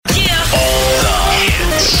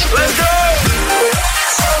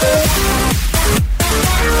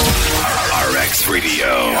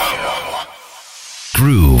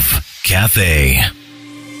Groove Cafe.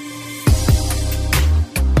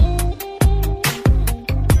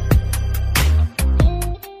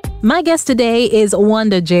 My guest today is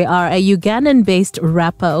Wonder JR, a Ugandan-based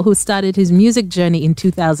rapper who started his music journey in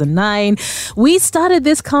 2009. We started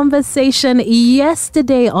this conversation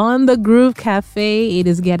yesterday on the Groove Cafe. It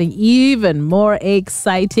is getting even more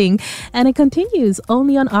exciting, and it continues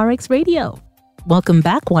only on RX Radio. Welcome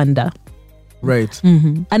back, Wonder. Right.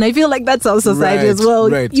 Mm-hmm. And I feel like that's our society as well.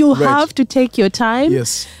 You have to take your time.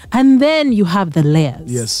 Yes. And then you have the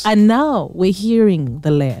layers. Yes. And now we're hearing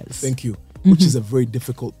the layers. Thank you. Which is a very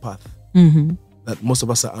difficult path that most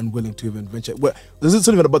of us are unwilling to even venture. Well, it's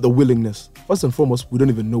not even about the willingness. First and foremost, we don't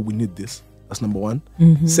even know we need this. That's number one.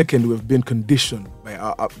 Second, we've been conditioned by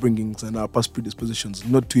our upbringings and our past predispositions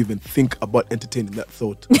not to even think about entertaining that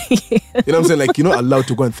thought. You know what I'm saying? Like, you're not allowed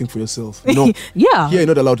to go and think for yourself. No. Yeah. Here, you're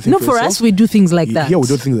not allowed to think for yourself. No, for us, we do things like that. Here, we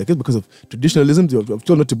do things like this because of traditionalism. We're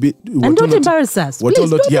told not to be... And don't embarrass us. Please,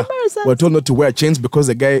 don't embarrass us. We're told not to wear chains because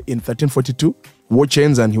the guy in 1342 wore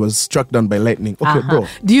chains and he was struck down by lightning. Okay, bro.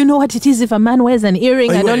 Do you know what it is if a man wears an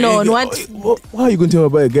earring? I don't know on what... Why are you going to tell me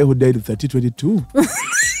about a guy who died in 1322?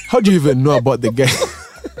 How do you even know about the guy?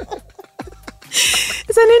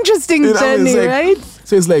 It's an interesting journey, like, right?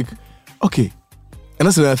 So it's like, okay. And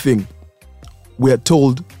that's another thing. We are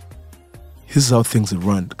told this is how things are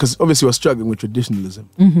run. Because obviously we're struggling with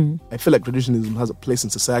traditionalism. I feel like traditionalism has a place in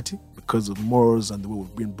society because of morals and the way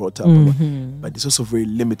we've been brought up. But it's also very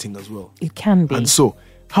limiting as well. It can be. And so,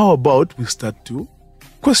 how about we start to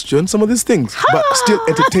question some of these things, but still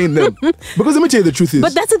entertain them? Because let me tell you the truth is...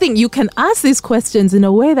 But that's the thing. You can ask these questions in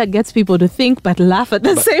a way that gets people to think but laugh at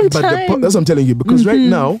the same time. That's what I'm telling you. Because right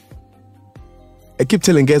now, I keep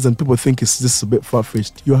telling guys and people think it's just a bit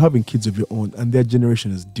far-fetched. You're having kids of your own and their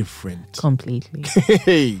generation is different. Completely.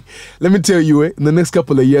 Hey, let me tell you, in the next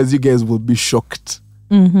couple of years, you guys will be shocked.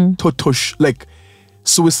 Totosh, like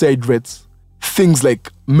suicide rates, things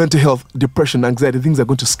like mental health, depression, anxiety, things are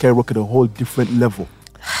going to skyrocket a whole different level.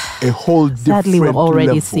 A whole different level. Sadly, we're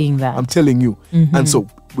already seeing that. I'm telling you. And so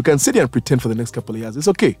we can sit here and pretend for the next couple of years. It's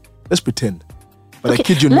okay. Let's pretend. But I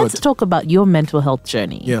kid you not. Let's talk about your mental health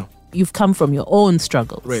journey. Yeah. You've come from your own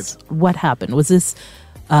struggles. Right. What happened? Was this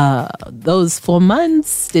those 4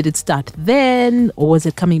 months? Did it start then? Or was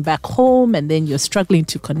it coming back home and then you're struggling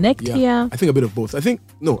to connect here? I think a bit of both. I think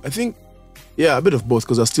a bit of both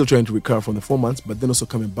because I was still trying to recover from the 4 months, but then also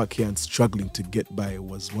coming back here and struggling to get by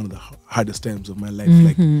was one of the hardest times of my life.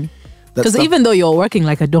 Because even though you're working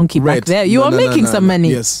like a donkey back there, you are making some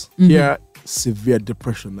money. Yes. Here, severe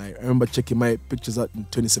depression. I remember checking my pictures out in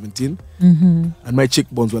 2017 and my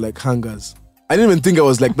cheekbones were like hangers. I didn't even think I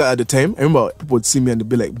was like that at the time. I remember people would see me and they'd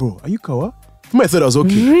be like, bro, are you kawa? For me, I thought I was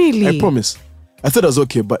okay. Really? I promise. I thought I was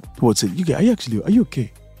okay, but people would say, are you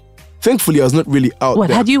okay? Thankfully, I was not really out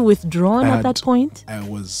there. Had you withdrawn at that point? I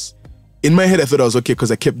was... In my head, I thought I was okay because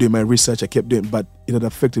I kept doing my research, but it had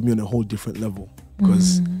affected me on a whole different level.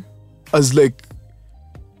 Because I was like...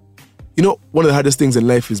 You know, one of the hardest things in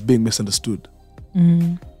life is being misunderstood.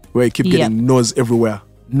 Where you keep getting no's everywhere.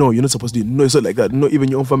 No, you're not supposed to do it. No, it's not like that. No, even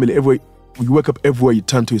your own family, everywhere. You wake up, everywhere you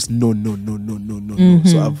turn to is no.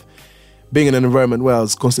 So I've been in an environment where I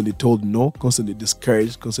was constantly told no, constantly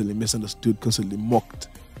discouraged, constantly misunderstood, constantly mocked.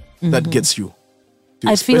 That gets you.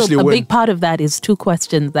 I feel a big part of that is 2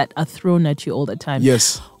 questions that are thrown at you all the time.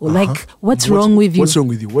 Yes. Like, what's wrong with you? What's wrong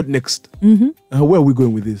with you? What next? Where are we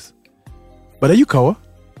going with this? But are you kawa?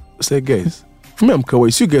 It's like, guys, for me, I'm kawa.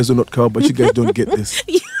 You guys are not kawa, but you guys don't get this.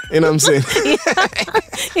 You know what I'm saying?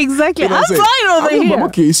 Exactly. You know I'm fine over here. I'm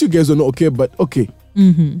okay. You guys are not okay, but okay.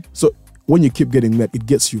 So when you keep getting that, it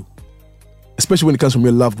gets you. Especially when it comes from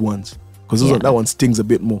your loved ones. Because that one stings a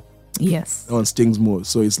bit more. Yes. That one stings more.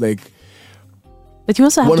 So it's like... But you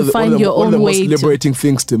also have to find your own way. One of the most liberating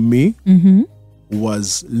things to me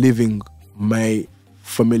was leaving my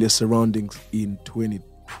familiar surroundings in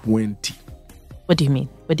 2020. What do you mean?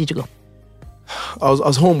 Where did you go? I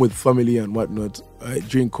was home with family and whatnot.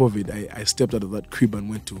 During COVID, I stepped out of that crib and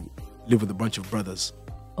went to live with a bunch of brothers.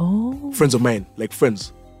 Oh. Friends of mine, like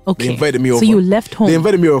friends. Okay. They invited me over. So you left home? They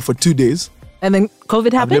invited me over for 2 days. And then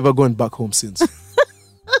COVID happened? I've never gone back home since.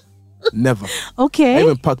 Never. Okay. I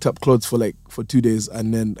even packed up clothes for 2 days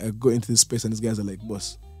and then I go into this space and these guys are like,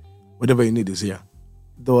 boss, whatever you need is here.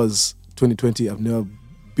 That was 2020. I've never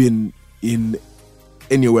been in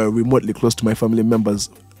anywhere remotely close to my family members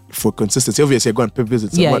for consistency. Obviously, I go and pay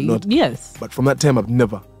visits and whatnot. Yes. But from that time, I've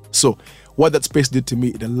never. So what that space did to me,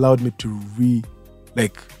 it allowed me to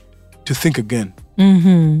to think again.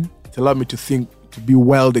 It allowed me to think, to be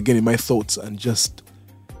wild again in my thoughts and just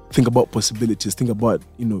think about possibilities, think about,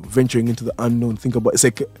 venturing into the unknown, think about, it's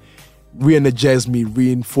like re-energized me,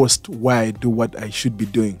 reinforced why I do what I should be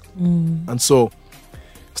doing. And so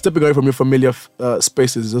stepping away from your familiar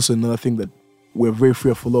spaces is also another thing that we're very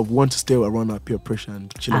fearful of. We want to stay around our peer pressure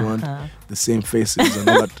and chill around the same faces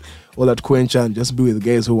and all that quencha and just be with the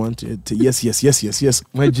guys who want to yes.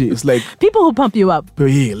 My G, it's like people who pump you up. But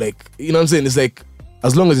yeah, like, you know what I'm saying? It's like,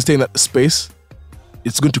 as long as you stay in that space,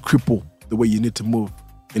 it's going to cripple the way you need to move.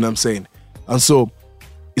 You know what I'm saying? And so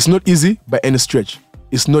it's not easy by any stretch.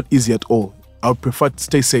 It's not easy at all. I would prefer to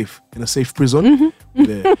stay safe in a safe prison.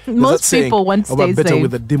 Most people want to stay better safe.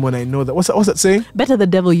 with the demon I know. What's that saying? Better the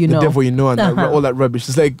devil you know. The devil you know and all that rubbish.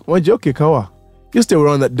 It's like, okay, Kawa, you stay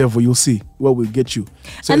around that devil, you'll see what will get you.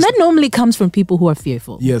 So and that normally comes from people who are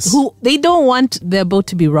fearful. Yes. Who they don't want their boat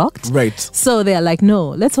to be rocked. Right. So they're like, no,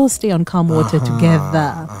 let's all stay on calm water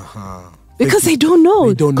together. Because they don't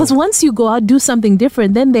know. Because once you go out, do something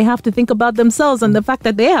different, then they have to think about themselves and the fact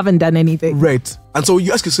that they haven't done anything. Right. And so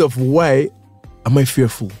you ask yourself, why am I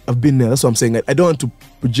fearful? I've been there. That's what I'm saying. I don't want to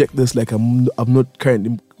project this like I'm not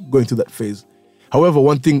currently going through that phase. However,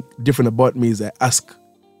 one thing different about me is I ask,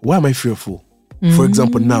 why am I fearful? For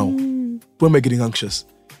example, now, why am I getting anxious?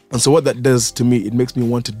 And so what that does to me, it makes me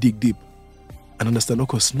want to dig deep and understand,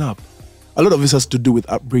 okay, snap. A lot of this has to do with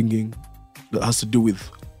upbringing. That has to do with,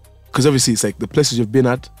 because obviously it's like the places you've been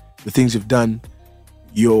at, the things you've done,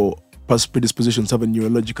 your past predispositions have a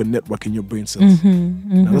neurological network in your brain cells.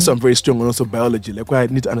 Now, that's why I'm very strong on also biology. Like, why I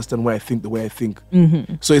need to understand why I think the way I think.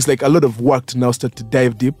 So it's like a lot of work to now start to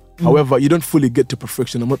dive deep. However, you don't fully get to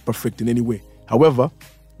perfection. I'm not perfect in any way. However,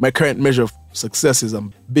 my current measure of success is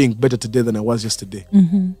I'm being better today than I was yesterday.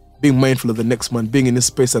 Being mindful of the next man, being in this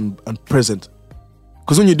space and present.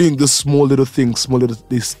 Because when you're doing those small little things,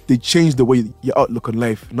 they change the way your outlook on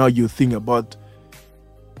life. Now you think about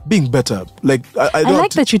being better. Like I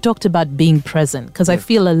like that you talked about being present, because I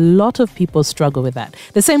feel a lot of people struggle with that.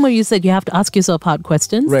 The same way you said you have to ask yourself hard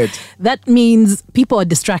questions. Right. That means people are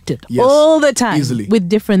distracted all the time with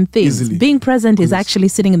different things. Being present is actually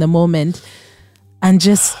sitting in the moment and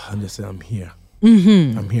just say, I'm here.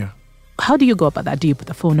 I'm here. How do you go about that? Do you put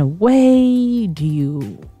the phone away?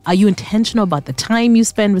 Are you intentional about the time you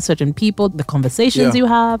spend with certain people, the conversations you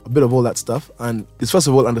have? A bit of all that stuff. And it's first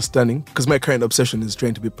of all understanding, because my current obsession is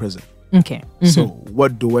trying to be present. Okay. So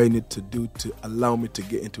what do I need to do to allow me to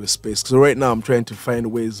get into a space? So right now I'm trying to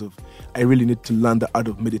find ways of, I really need to learn the art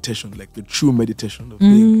of meditation, like the true meditation of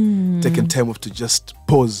being, taking time off to just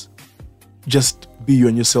pause, just be you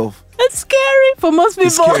and yourself. It's scary for most people.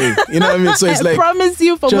 It's scary. You know what I mean? So it's like, I promise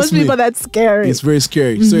you, for most people, that's scary. It's very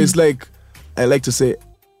scary. So it's like, I like to say,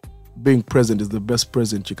 being present is the best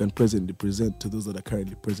present you can presently present to those that are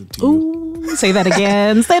currently present to you. Ooh, say that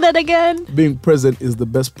again. Say that again. Being present is the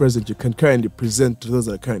best present you can currently present to those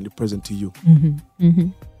that are currently present to you.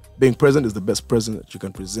 Being present is the best present that you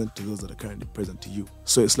can present to those that are currently present to you.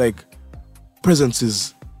 So it's like, presence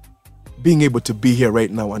is being able to be here right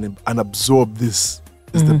now and absorb this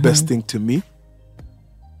is the best thing to me,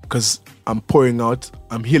 because I'm pouring out,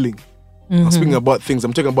 I'm healing. I'm speaking about things,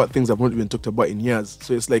 I'm talking about things I've not even talked about in years.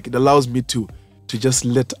 So it's like, it allows me to just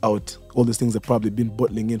let out all these things that probably been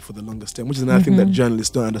bottling in for the longest time, which is another thing that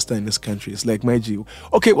journalists don't understand in this country. It's like, my G,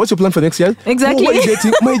 okay, what's your plan for next year? Exactly. What are you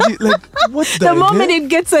getting? My G, like, what the moment it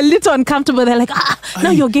gets a little uncomfortable, they're like,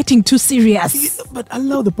 now you're getting too serious. But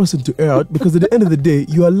allow the person to air out, because at the end of the day,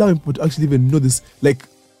 you're allowing people to actually even know this. Like,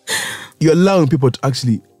 you're allowing people to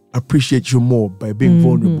actually appreciate you more by being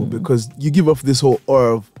vulnerable, because you give off this whole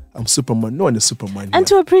aura of, I'm Superman. No one is Superman. And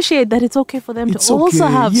to appreciate that it's okay for them to also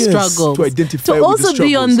have struggles. To identify to also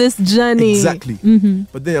be on this journey. Exactly.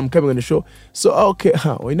 But then I'm coming on the show. So, okay,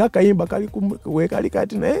 how was your next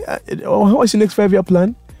 5-year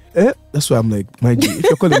plan? That's why I'm like, my G, if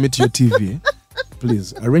you're calling me to your TV,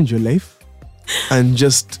 please arrange your life and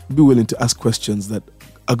just be willing to ask questions that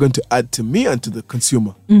are going to add to me and to the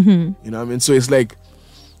consumer. You know what I mean? So it's like,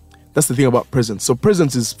 that's the thing about presence. So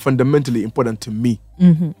presence is fundamentally important to me,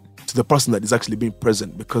 to the person that is actually being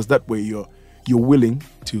present, because that way you're willing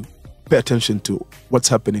to pay attention to what's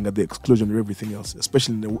happening at the exclusion of everything else,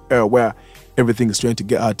 especially in the era where everything is trying to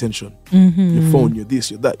get our attention. Your phone, you're this,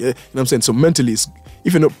 you're that. You know what I'm saying? So mentally,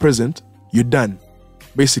 if you're not present, you're done.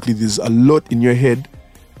 Basically, there's a lot in your head,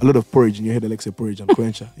 a lot of porridge in your head. I like to say porridge, I'm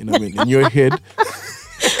quencher. You know what I mean? In your head.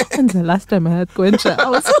 When's the last time I had quencher? I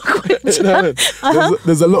was so quencher. No.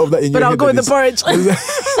 There's a lot of that in your head. But I'll go with the porridge.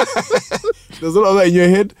 There's a lot of that in your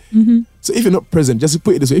head. So if you're not present, just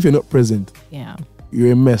put it this way, if you're not present,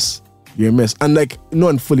 you're a mess. You're a mess. And like, no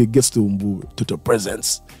one fully gets to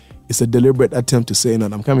presence. It's a deliberate attempt to say, no,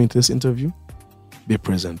 I'm coming to this interview, be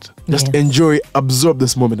present. Just enjoy, absorb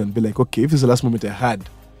this moment and be like, okay, if it's the last moment I had,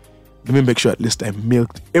 let me make sure at least I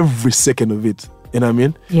milked every second of it. You know what I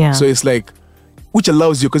mean? Yeah. So it's like, which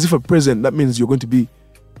allows you, because if I'm present, that means you're going to be,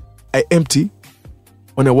 I empty.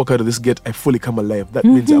 When I walk out of this gate, I fully come alive. That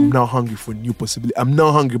means I'm now hungry for new possibility. I'm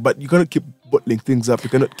now hungry, but you cannot keep bottling things up. You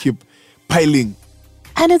cannot keep piling.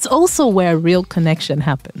 And it's also where real connection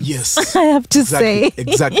happens. Yes. I have to say.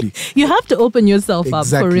 Exactly. You have to open yourself up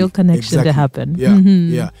for real connection to happen. Yeah.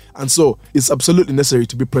 Yeah. And so it's absolutely necessary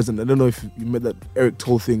to be present. I don't know if you met that Eric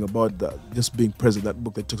Tolle thing about just being present, that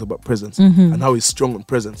book that talks about presence and how he's strong on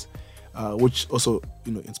presence. Which also,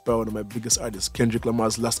 inspired one of my biggest artists, Kendrick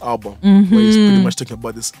Lamar's last album, where he's pretty much talking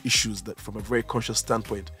about these issues that from a very conscious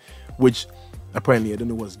standpoint, which apparently, I don't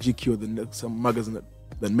know, was GQ or some magazine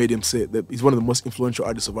that made him say that he's one of the most influential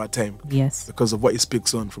artists of our time. Yes. Because of what he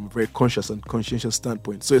speaks on from a very conscious and conscientious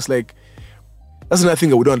standpoint. So it's like, that's another thing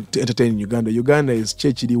that we don't want to entertain in Uganda. Uganda is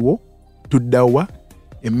Chechiriwo, Tudawa,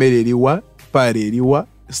 Emereriwa, Pareriwa.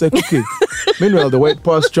 It's like, okay, meanwhile, the white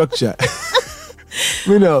power structure.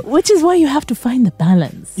 Which is why you have to find the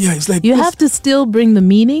balance. Yeah, it's like you have to still bring the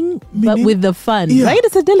meaning, but with the fun, right?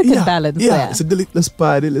 It's a delicate balance. Yeah, it's a let's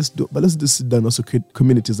party, let's do, but let's just sit down and also create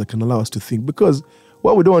communities that can allow us to think. Because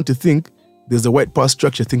what we don't want to think, there's the white power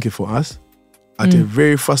structure thinking for us at a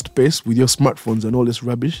very fast pace with your smartphones and all this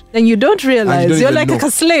rubbish. And you don't realize you're like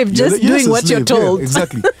a slave, just doing what you're told. Yeah,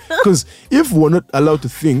 exactly. Because if we're not allowed to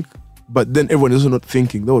think, but then everyone is not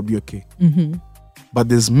thinking, that would be okay. But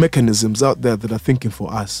there's mechanisms out there that are thinking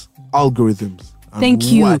for us, algorithms. Thank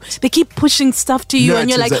you. They keep pushing stuff to you, and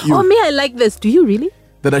you're like, oh, me, I like this. Do you really?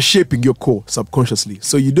 That are shaping your core subconsciously.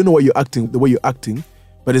 So you don't know why you're acting the way you're acting,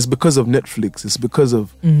 but it's because of Netflix. It's because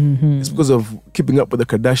of it's because of keeping up with the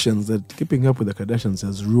Kardashians. That keeping up with the Kardashians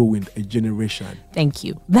has ruined a generation. Thank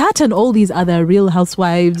you. That and all these other Real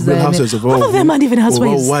Housewives. Real Housewives of all of them aren't even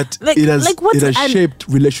housewives. What it has shaped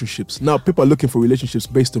relationships. Now people are looking for relationships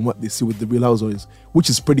based on what they see with the Real Housewives, which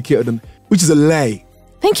is predicated on, which is a lie.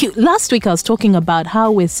 Thank you. Last week I was talking about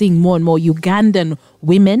how we're seeing more and more Ugandan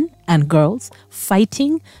women and girls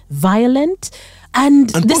fighting, violent, and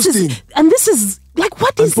this is like,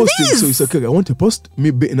 what is this? So it's okay, I want to post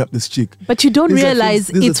me beating up this chick. But you don't realize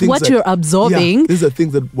it's what you're absorbing. Yeah, these are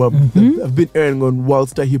things that that have been airing on Wild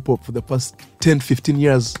Star Hip Hop for the past 10, 15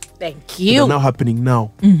 years. Thank you. They're now happening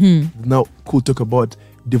now. Now cool talk about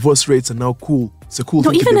divorce rates are now cool. It's a cool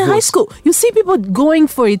thing. Even in high school, you see people going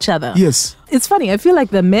for each other. Yes. It's funny. I feel like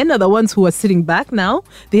the men are the ones who are sitting back now.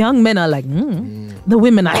 The young men are like, The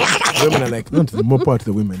women are like, not more power to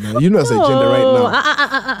the women. Now, as a gender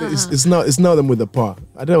right now. It's now them with the power.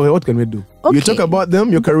 I don't know, what can we do? Okay. You talk about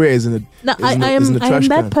them, your career is in the trash can. I am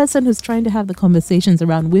that person who's trying to have the conversations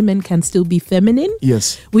around women can still be feminine.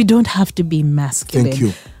 Yes. We don't have to be masculine. Thank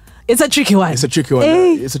you. It's a tricky one. It's a tricky one.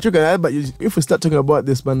 It's a tricky one. But if we start talking about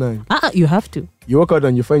this, you have to. You walk out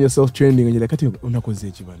and you find yourself training and you're like,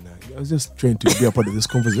 I was just trying to be a part of this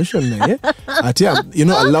conversation. You're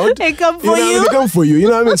not allowed. They come for you. They come for you. You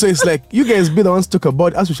know what I mean? So it's like, you guys be the ones to talk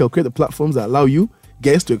about it, as we shall create the platforms that allow you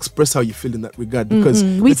guys to express how you feel in that regard. Because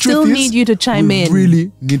we still need you to chime in. We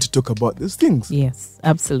really need to talk about these things. Yes,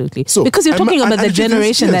 absolutely. So because you're talking about the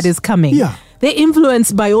generation that is coming. Yeah. They're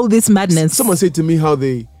influenced by all this madness. Someone said to me how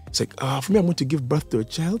it's like, for me, I'm going to give birth to a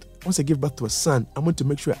child. Once I give birth to a son, I'm going to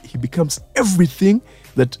make sure he becomes everything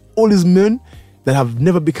that all these men that have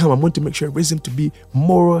never become. I'm going to make sure I raise him to be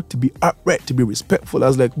moral, to be upright, to be respectful. I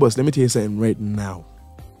was like, boss, let me tell you something right now.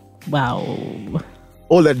 Wow.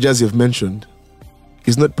 All that jazz you've mentioned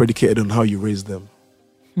is not predicated on how you raise them,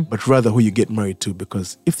 but rather who you get married to.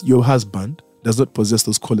 Because if your husband does not possess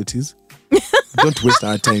those qualities, don't waste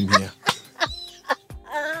our time here.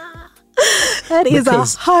 That is a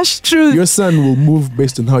harsh truth. Your son will move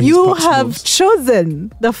based on how you have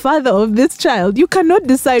chosen the father of this child. You cannot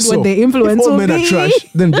decide what their influence will be. If all men are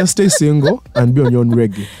trash, then just stay single and be on your own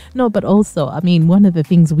reggae. No, but also, I mean, one of the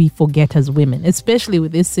things we forget as women, especially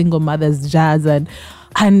with this single mother's jazz and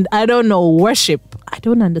I don't know, worship. I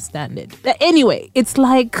don't understand it. Anyway, it's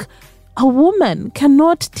like a woman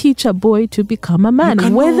cannot teach a boy to become a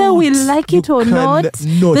man, whether we like it or not.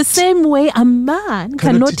 The same way a man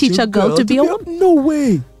cannot teach a girl to be a woman. No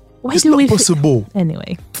way. It's not possible.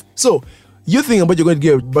 Anyway. So, you think about you're going to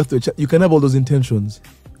give birth to a child, you can have all those intentions.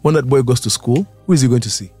 When that boy goes to school, who is he going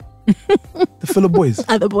to see? The fellow boys.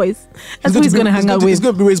 Other boys. That's who he's going to hang out with. He's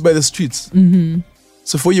going to be raised by the streets.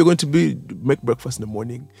 So for you, you're going to make breakfast in the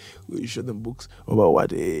morning, you show them books about what,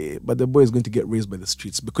 but the boy is going to get raised by the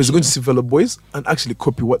streets because you're going to see fellow boys and actually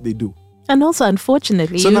copy what they do. And also,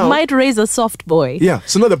 unfortunately, you might raise a soft boy. Yeah.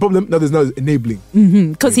 So now the problem is enabling.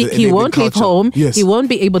 Because he won't leave home. Yes. He won't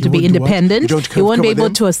be able to be independent. He won't be able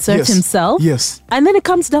to assert himself. Yes. And then it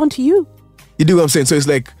comes down to you. You do what I'm saying? So it's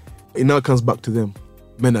like, it now comes back to them.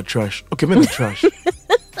 Men are trash. Okay, men are trash.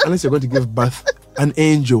 Unless you're going to give birth, an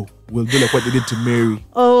angel will do like what they did to Mary.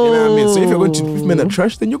 Oh. You know what I mean? So if men are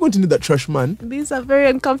trash, then you're going to need that trash man. These are very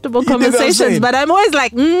uncomfortable You dig what I'm conversations, saying? but I'm always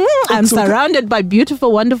like, I'm so- surrounded by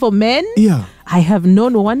beautiful, wonderful men. Yeah. I have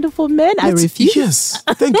known wonderful men. I That's- refuse. Yes.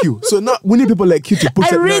 Thank you. So now we need people like you to push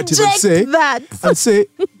I that narrative and reject say, that.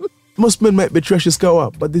 most men might be trash as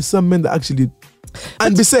kawa, but there's some men that actually.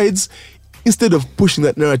 And besides, instead of pushing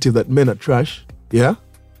that narrative that men are trash, yeah,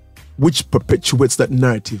 which perpetuates that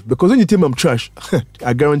narrative. Because when you tell me I'm trash,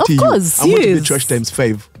 I guarantee Of course, I'm going to be yes. trash times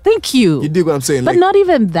 5. Thank you. You dig what I'm saying? But not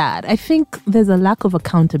even that. I think there's a lack of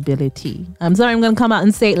accountability. I'm sorry, I'm going to come out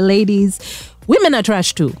and say, ladies, women are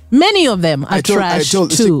trash too. Many of them are trash too.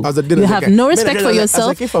 see, as a dinner You have guy, no men respect are for like,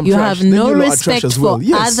 yourself. if I'm You trash, have then no you lot are trash respect as for well.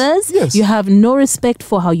 Yes. others. Yes. You have no respect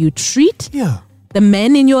for how you treat Yeah. the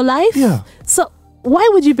men in your life. Yeah. So why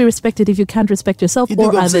would you be respected if you can't respect yourself You dig or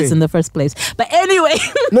what I'm others saying? in the first place? But anyway.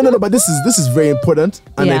 No, but this is very important.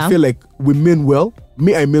 And Yeah. I feel like we mean well.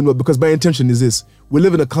 I mean well because my intention is this. We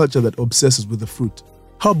live in a culture that obsesses with the fruit.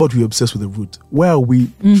 How about we obsess with the root? Why are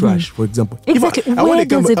we trash, for example? Exactly. If I Where want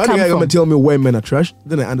to does it come come from? and tell me why men are trash,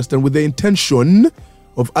 then I understand with the intention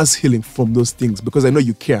of us healing from those things because I know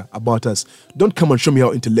you care about us. Don't come and show me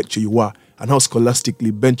how intellectual you are and how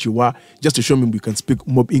scholastically bent you are just to show me we can speak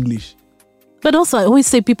mob English. But also, I always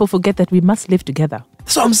say people forget that we must live together.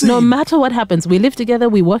 That's what I'm saying. No matter what happens, we live together,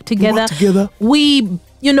 we work together. together. We,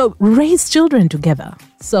 raise children together.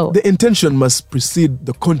 So, The intention must precede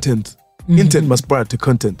the content. Intent must prior to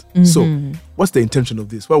content. So, what's the intention of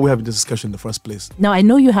this? Why are we having this discussion in the first place? now I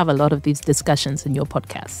know you have a lot of these discussions in your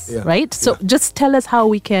podcasts, Yeah, right? So, just tell us how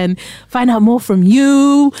we can find out more from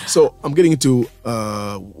you. So, I'm getting into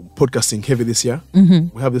podcasting heavy this year.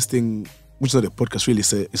 We have this thing, which is not a podcast really,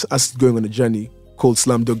 it's us going on a journey called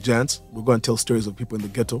Slumdog Giants. We're going to tell stories of people in the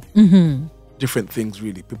ghetto. Different things,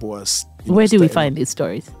 really. People are. Where do we find these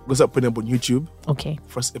stories? We start putting them up on YouTube. Okay.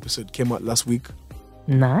 First episode came out last week.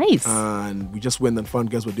 Nice. And we just went and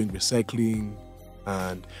found guys who were doing recycling.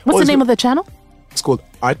 And What's the name of the channel? It's called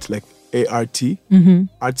Art, like ART.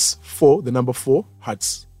 Arts 4, the number 4,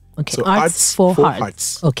 Hearts. Okay. So Arts for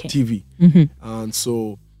Hearts. Okay. TV. And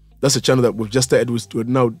so that's a channel that we've just started with. We're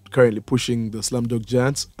now currently pushing the Slumdog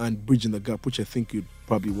Giants and Bridging the Gap, which I think you'd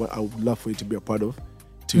probably want. I would love for you to be a part of.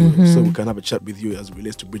 So we can have a chat with you as it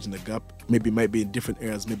relates to Bridging the Gap. Maybe it might be in different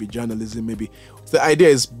areas, maybe journalism, maybe. The idea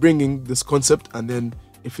is bringing this concept, and then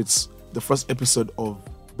if it's the first episode of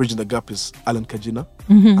Bridging the Gap is Alan Kajina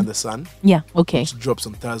and the Sun, Yeah. Okay. which drops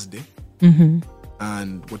on Thursday. And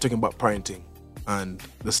we're talking about parenting and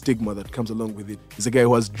the stigma that comes along with it. He's a guy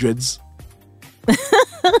who has dreads,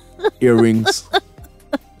 earrings,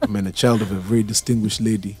 a child of a very distinguished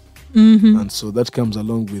lady. And so that comes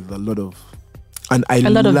along with a lot of... And a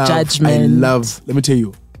lot of judgment. Let me tell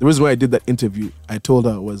you, the reason why I did that interview, I told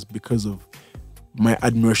her, was because of my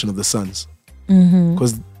admiration of the sons.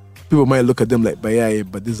 Because people might look at them like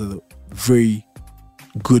Bayaye, but these are the very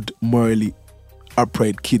good, morally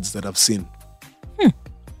upright kids that I've seen.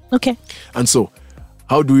 Okay. And so,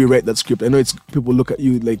 how do we write that script? I know it's people look at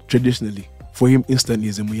you like traditionally. For him, instantly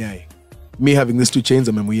is a Muyai. Me having these 2 chains,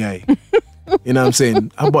 I'm a Muyai. You know what I'm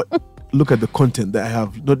saying? How about look at the content that I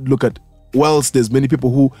have? Not look at, whilst there's many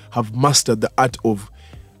people who have mastered the art of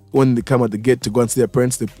when they come at the gate to go and see their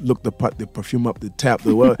parents, they look the part, they perfume up, they tap,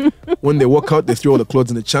 when they walk out, they throw all the clothes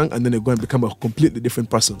in the trunk and then they go and become a completely different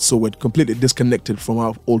person. So we're completely disconnected from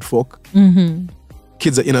our old folk.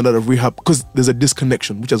 Kids are in and out of rehab because there's a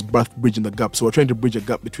disconnection, which has birthed Bridging the Gap. So we're trying to bridge a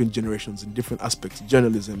gap between generations in different aspects,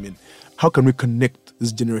 journalism, and how can we connect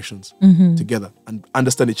these generations together and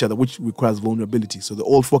understand each other, which requires vulnerability. So the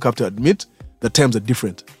old folk have to admit that times are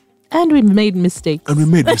different. And we made mistakes. And we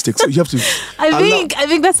made mistakes. So you have to... I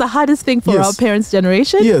think that's the hardest thing for Yes. our parents'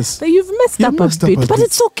 generation. Yes. That you've messed up a bit, but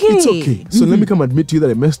it's okay. It's okay. So let me come admit to you that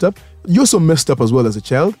I messed up. You also messed up as well as a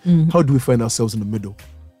child. How do we find ourselves in the middle?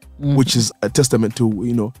 Which is a testament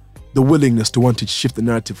to, the willingness to want to shift the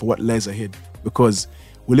narrative for what lies ahead. Because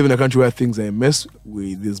we live in a country where things are a mess.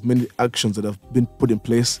 There's many actions that have been put in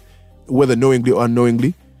place, whether knowingly or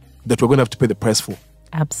unknowingly, that we're going to have to pay the price for.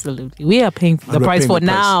 Absolutely. We are paying the And we're price paying for the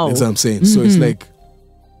price. now. That's what I'm saying. So it's like,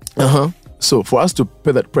 So for us to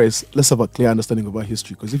pay that price, let's have a clear understanding of our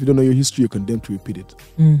history. Because if you don't know your history, you're condemned to repeat it.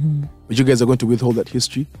 But you guys are going to withhold that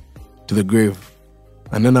history to the grave.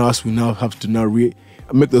 And then we now have to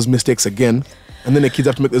make those mistakes again. And then the kids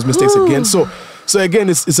have to make those mistakes again. So again,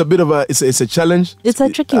 it's a bit of it's a challenge. It's a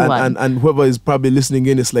tricky one. And whoever is probably listening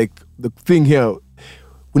in, it's like the thing here,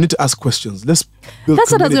 we need to ask questions. Let's build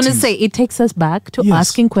That's what I was going to communities. say. It takes us back to Yes.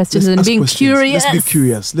 asking questions Let's and ask being questions. curious. Let's be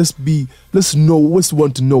curious. Let's know. Let's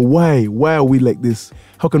want to know why. Why are we like this?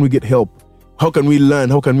 How can we get help? How can we learn?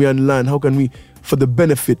 How can we unlearn? How can we, for the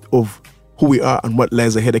benefit of who we are and what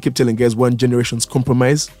lies ahead? I keep telling guys, one generation's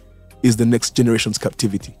compromise is the next generation's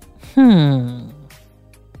captivity.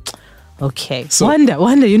 Okay. So- Wonder,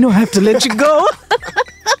 I have to let you go.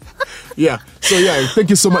 Yeah. So yeah, thank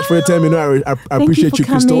you so much for your time. I Thank appreciate you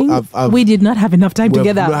you, for coming. Crystal. We did not have enough time We've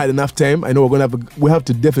together. not had enough time. I know we have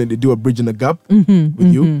to definitely do a bridge in the gap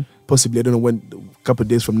with you. Possibly, I don't know when, a couple of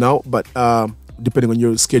days from now, but depending on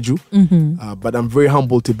your schedule. But I'm very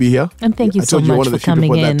humbled to be here. And thank you I so told you much one of the for few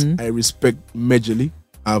coming people in. that I respect majorly.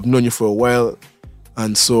 I've known you for a while,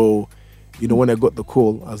 and so when I got the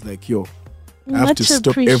call, I was like, yo. I have Much to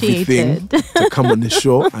stop everything appreciated. to come on the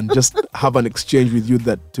show and just have an exchange with you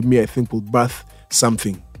that, to me, I think will birth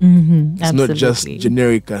something. It's not just Absolutely.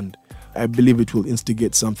 generic, and I believe it will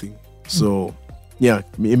instigate something. So, yeah,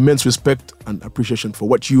 immense respect and appreciation for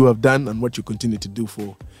what you have done and what you continue to do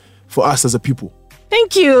for us as a people.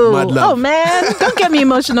 Thank you. Mad love. Oh, man. Don't get me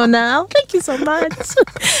emotional now. Thank you so much.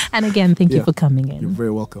 And again, thank you Yeah. for coming in. You're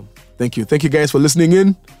very welcome. Thank you. Thank you guys for listening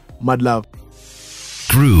in. Mad love.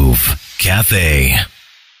 Groove Cafe.